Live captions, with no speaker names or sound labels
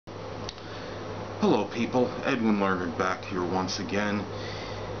Hello people, Edwin Learnard back here once again.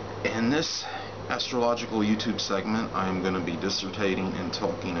 In this astrological YouTube segment, I'm going to be dissertating and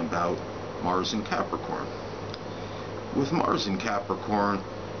talking about Mars in Capricorn. With Mars in Capricorn,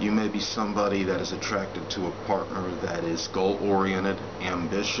 you may be somebody that is attracted to a partner that is goal-oriented,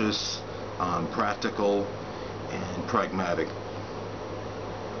 ambitious, practical, and pragmatic.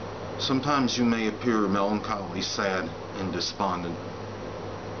 Sometimes you may appear melancholy, sad, and despondent.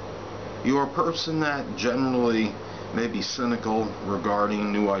 You are a person that generally may be cynical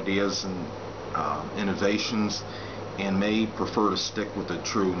regarding new ideas and innovations, and may prefer to stick with the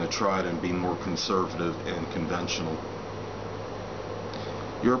true and the tried and be more conservative and conventional.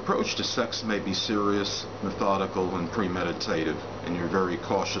 Your approach to sex may be serious, methodical, and premeditative, and you're very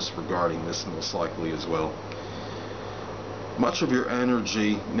cautious regarding this most likely as well. Much of your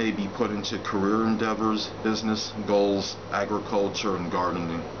energy may be put into career endeavors, business goals, agriculture, and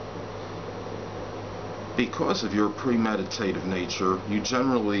gardening. Because of your premeditative nature, you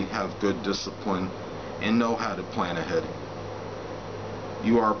generally have good discipline and know how to plan ahead.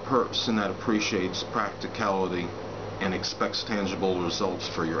 You are a person that appreciates practicality and expects tangible results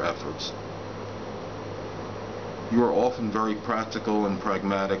for your efforts. You are often very practical and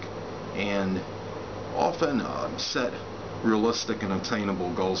pragmatic, and often set realistic and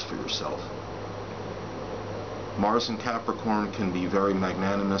attainable goals for yourself. Mars in Capricorn can be very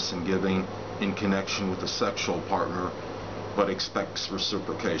magnanimous and giving in connection with a sexual partner, but expects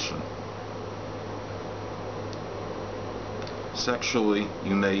reciprocation. Sexually,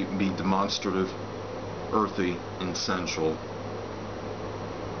 you may be demonstrative, earthy, and sensual.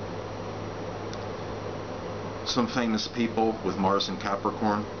 Some famous people with Mars in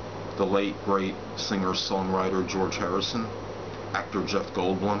Capricorn: the late great singer-songwriter George Harrison, actor Jeff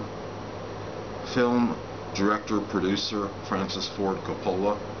Goldblum, film director-producer Francis Ford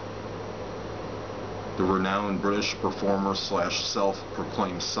Coppola, the renowned British performer /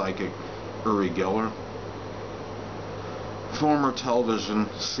 self-proclaimed psychic Uri Geller, former television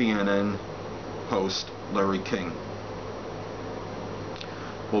CNN host Larry King.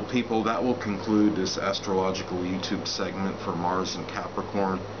 Well people, that will conclude this astrological YouTube segment for Mars in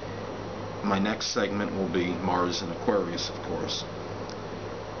Capricorn. My next segment will be Mars in Aquarius, of course.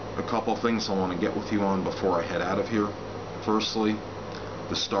 A couple things I want to get with you on before I head out of here. Firstly,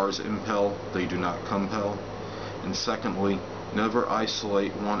 the stars impel, they do not compel. And secondly, never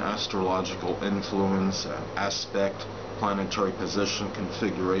isolate one astrological influence, aspect, planetary position,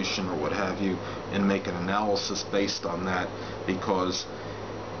 configuration, or what have you, and make an analysis based on that, because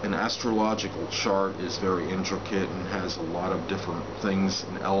an astrological chart is very intricate and has a lot of different things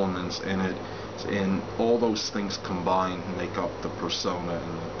and elements in it, and all those things combined make up the persona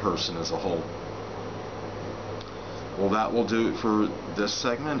and the person as a whole. Well, that will do it for this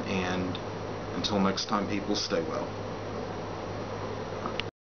segment, and until next time people, stay well.